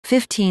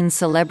15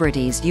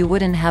 celebrities you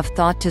wouldn't have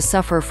thought to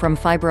suffer from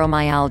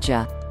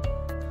fibromyalgia.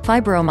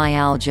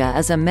 Fibromyalgia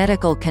is a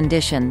medical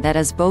condition that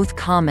is both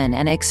common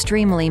and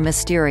extremely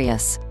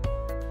mysterious.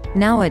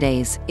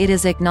 Nowadays, it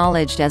is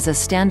acknowledged as a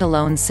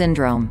standalone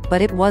syndrome, but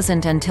it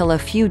wasn't until a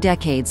few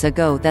decades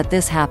ago that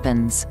this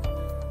happens.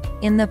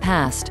 In the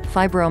past,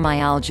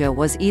 fibromyalgia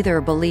was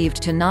either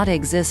believed to not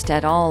exist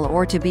at all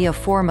or to be a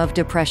form of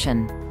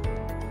depression.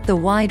 The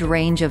wide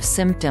range of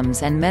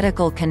symptoms and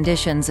medical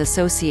conditions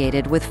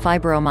associated with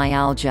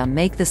fibromyalgia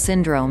make the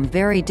syndrome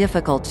very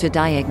difficult to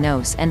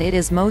diagnose, and it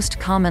is most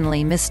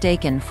commonly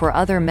mistaken for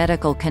other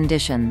medical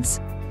conditions.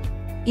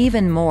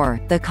 Even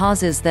more, the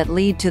causes that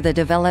lead to the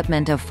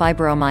development of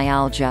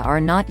fibromyalgia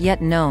are not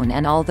yet known,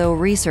 and although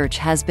research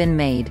has been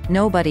made,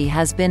 nobody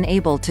has been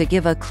able to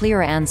give a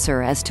clear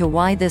answer as to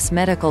why this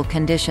medical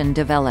condition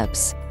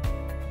develops.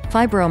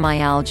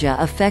 Fibromyalgia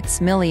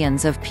affects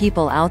millions of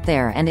people out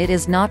there, and it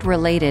is not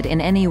related in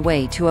any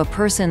way to a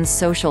person's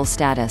social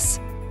status.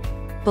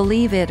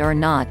 Believe it or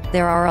not,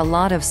 there are a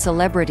lot of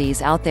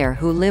celebrities out there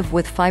who live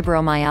with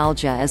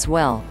fibromyalgia as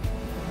well.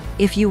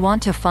 If you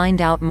want to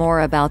find out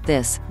more about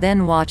this,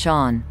 then watch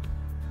on.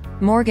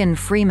 Morgan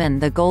Freeman,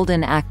 the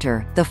Golden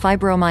Actor, the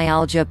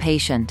fibromyalgia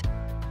patient.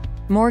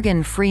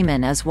 Morgan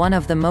Freeman is one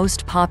of the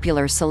most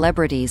popular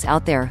celebrities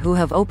out there who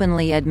have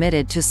openly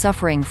admitted to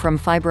suffering from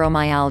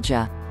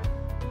fibromyalgia.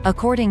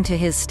 According to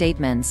his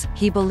statements,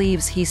 he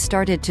believes he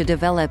started to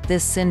develop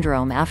this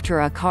syndrome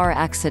after a car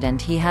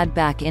accident he had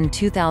back in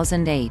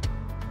 2008.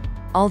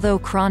 Although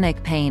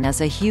chronic pain is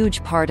a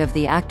huge part of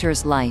the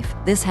actor's life,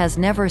 this has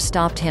never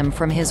stopped him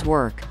from his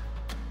work.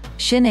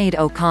 Sinead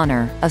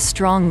O'Connor, a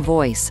strong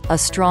voice, a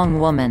strong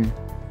woman.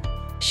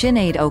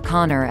 Sinead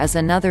O'Connor is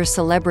another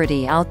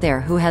celebrity out there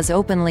who has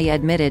openly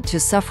admitted to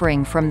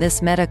suffering from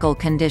this medical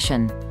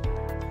condition.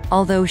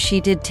 Although she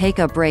did take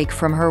a break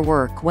from her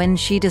work when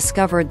she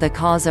discovered the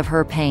cause of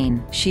her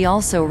pain, she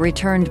also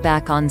returned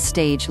back on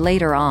stage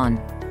later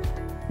on.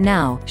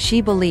 Now,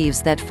 she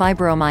believes that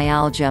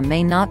fibromyalgia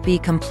may not be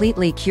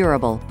completely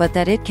curable, but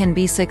that it can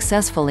be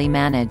successfully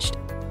managed.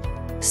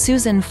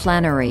 Susan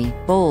Flannery,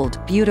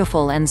 bold,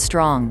 beautiful and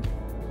strong.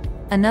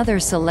 Another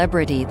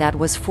celebrity that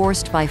was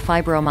forced by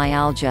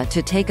fibromyalgia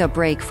to take a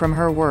break from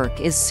her work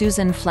is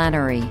Susan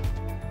Flannery.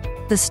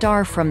 The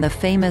star from the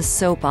famous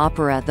soap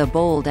opera The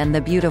Bold and the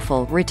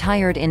Beautiful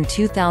retired in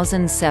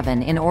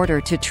 2007 in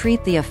order to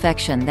treat the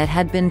affection that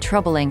had been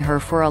troubling her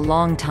for a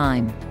long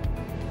time.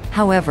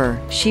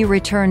 However, she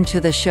returned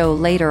to the show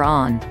later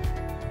on.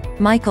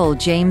 Michael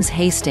James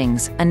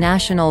Hastings, a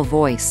national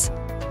voice.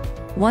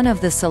 One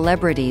of the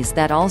celebrities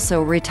that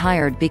also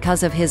retired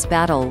because of his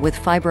battle with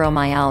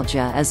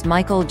fibromyalgia is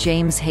Michael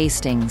James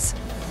Hastings.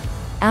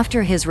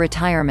 After his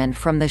retirement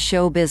from the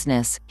show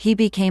business, he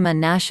became a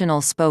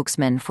national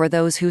spokesman for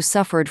those who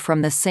suffered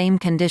from the same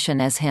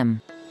condition as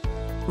him.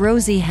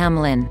 Rosie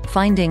Hamlin,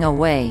 Finding a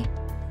Way.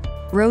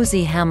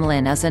 Rosie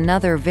Hamlin is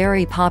another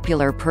very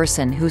popular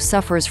person who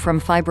suffers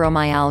from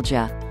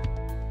fibromyalgia.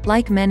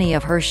 Like many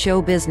of her show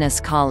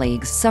business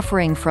colleagues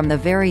suffering from the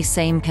very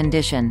same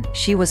condition,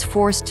 she was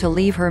forced to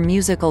leave her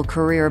musical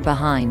career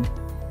behind.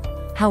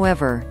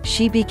 However,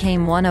 she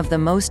became one of the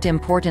most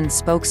important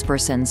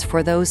spokespersons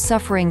for those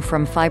suffering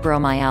from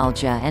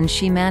fibromyalgia, and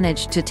she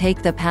managed to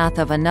take the path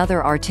of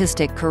another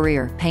artistic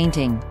career,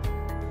 painting.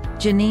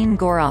 Janeane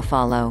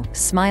Garofalo,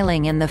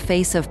 Smiling in the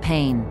Face of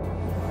Pain.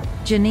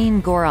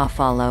 Janeane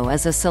Garofalo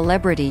is a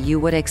celebrity you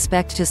would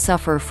expect to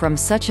suffer from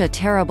such a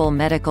terrible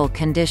medical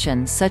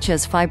condition such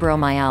as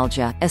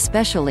fibromyalgia,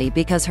 especially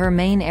because her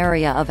main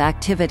area of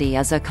activity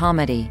is a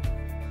comedy.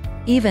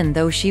 Even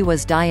though she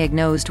was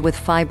diagnosed with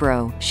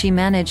fibro, she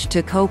managed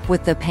to cope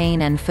with the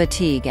pain and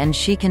fatigue, and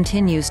she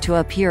continues to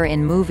appear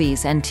in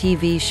movies and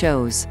TV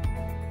shows.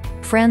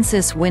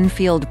 Frances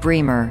Winfield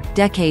Bremer,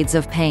 Decades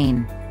of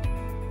Pain.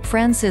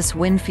 Frances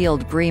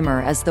Winfield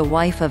Bremer is the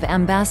wife of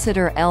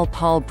Ambassador L.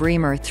 Paul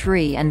Bremer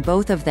III, and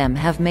both of them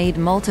have made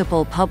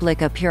multiple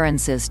public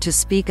appearances to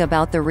speak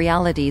about the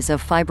realities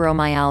of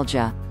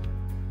fibromyalgia.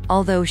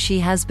 Although she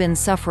has been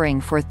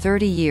suffering for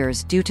 30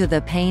 years due to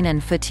the pain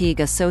and fatigue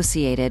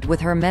associated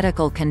with her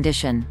medical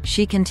condition,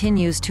 she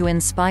continues to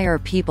inspire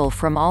people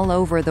from all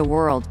over the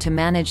world to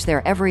manage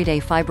their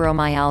everyday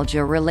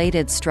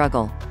fibromyalgia-related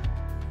struggle.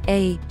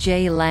 A.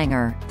 J.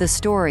 Langer, The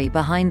Story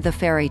Behind the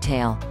Fairy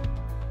Tale.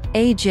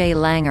 A. J.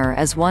 Langer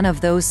is one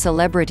of those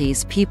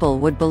celebrities people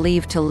would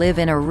believe to live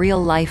in a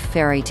real-life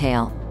fairy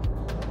tale.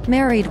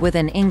 Married with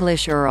an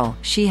English earl,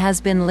 she has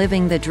been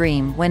living the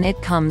dream when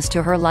it comes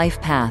to her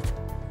life path.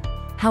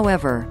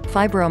 However,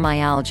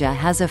 fibromyalgia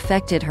has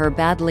affected her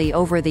badly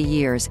over the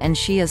years, and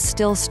she is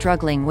still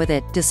struggling with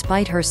it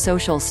despite her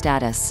social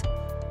status.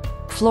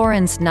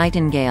 Florence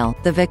Nightingale,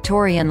 The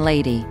Victorian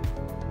Lady.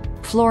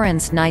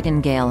 Florence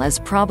Nightingale is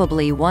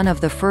probably one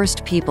of the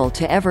first people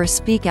to ever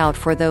speak out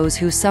for those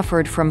who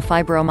suffered from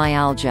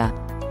fibromyalgia.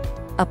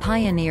 A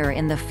pioneer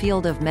in the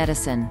field of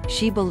medicine,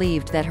 she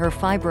believed that her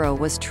fibro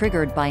was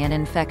triggered by an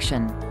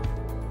infection.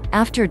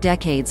 After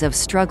decades of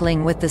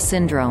struggling with the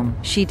syndrome,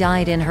 she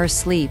died in her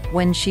sleep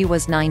when she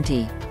was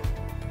 90.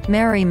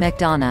 Mary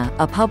McDonough,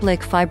 a public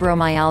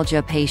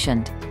fibromyalgia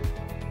patient.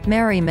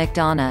 Mary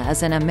McDonough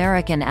is an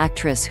American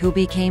actress who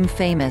became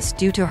famous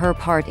due to her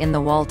part in The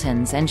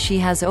Waltons, and she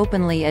has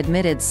openly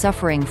admitted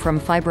suffering from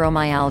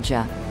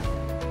fibromyalgia.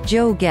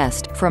 Joe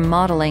Guest, from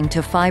modeling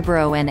to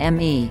fibro and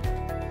ME.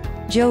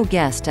 Joe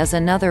Guest is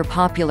another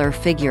popular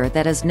figure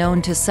that is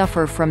known to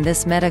suffer from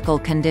this medical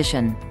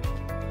condition.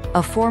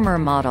 A former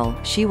model,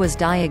 she was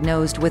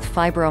diagnosed with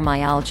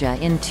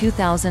fibromyalgia in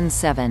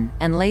 2007,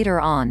 and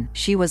later on,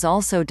 she was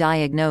also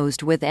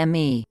diagnosed with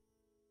ME.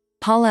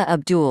 Paula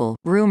Abdul,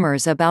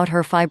 rumors about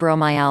her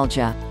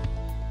fibromyalgia.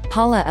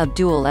 Paula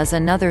Abdul is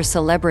another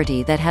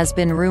celebrity that has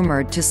been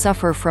rumored to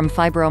suffer from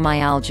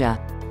fibromyalgia.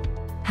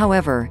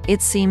 However,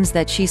 it seems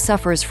that she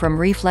suffers from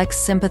reflex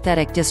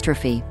sympathetic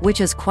dystrophy,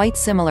 which is quite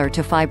similar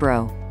to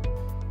fibro.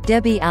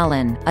 Debbie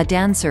Allen, a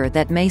dancer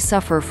that may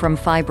suffer from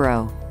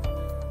fibro.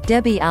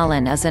 Debbie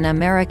Allen is an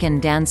American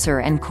dancer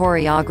and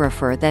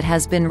choreographer that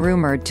has been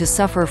rumored to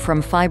suffer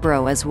from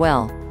fibro as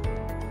well.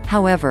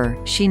 However,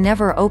 she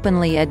never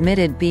openly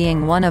admitted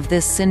being one of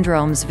this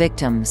syndrome's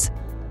victims.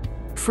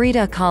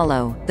 Frida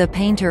Kahlo, the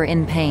painter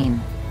in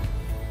pain.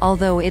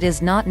 Although it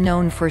is not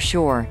known for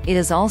sure, it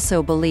is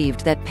also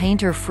believed that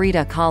painter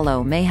Frida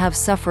Kahlo may have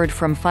suffered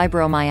from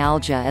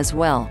fibromyalgia as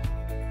well.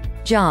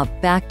 Job,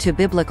 back to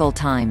biblical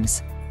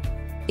times.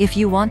 If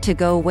you want to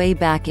go way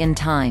back in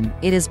time,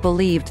 it is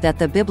believed that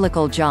the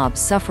biblical Job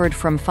suffered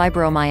from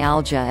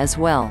fibromyalgia as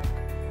well.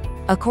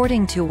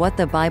 According to what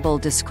the Bible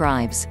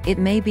describes, it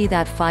may be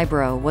that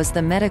fibro was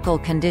the medical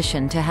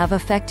condition to have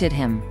affected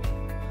him.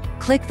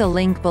 Click the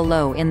link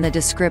below in the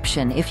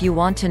description if you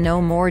want to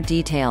know more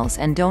details,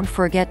 and don't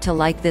forget to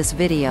like this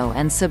video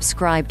and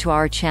subscribe to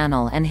our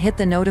channel and hit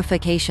the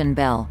notification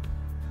bell.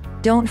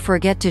 Don't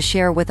forget to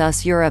share with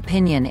us your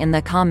opinion in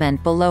the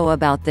comment below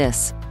about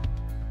this.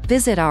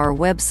 Visit our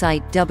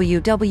website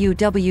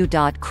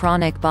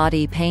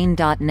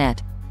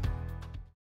www.chronicbodypain.net.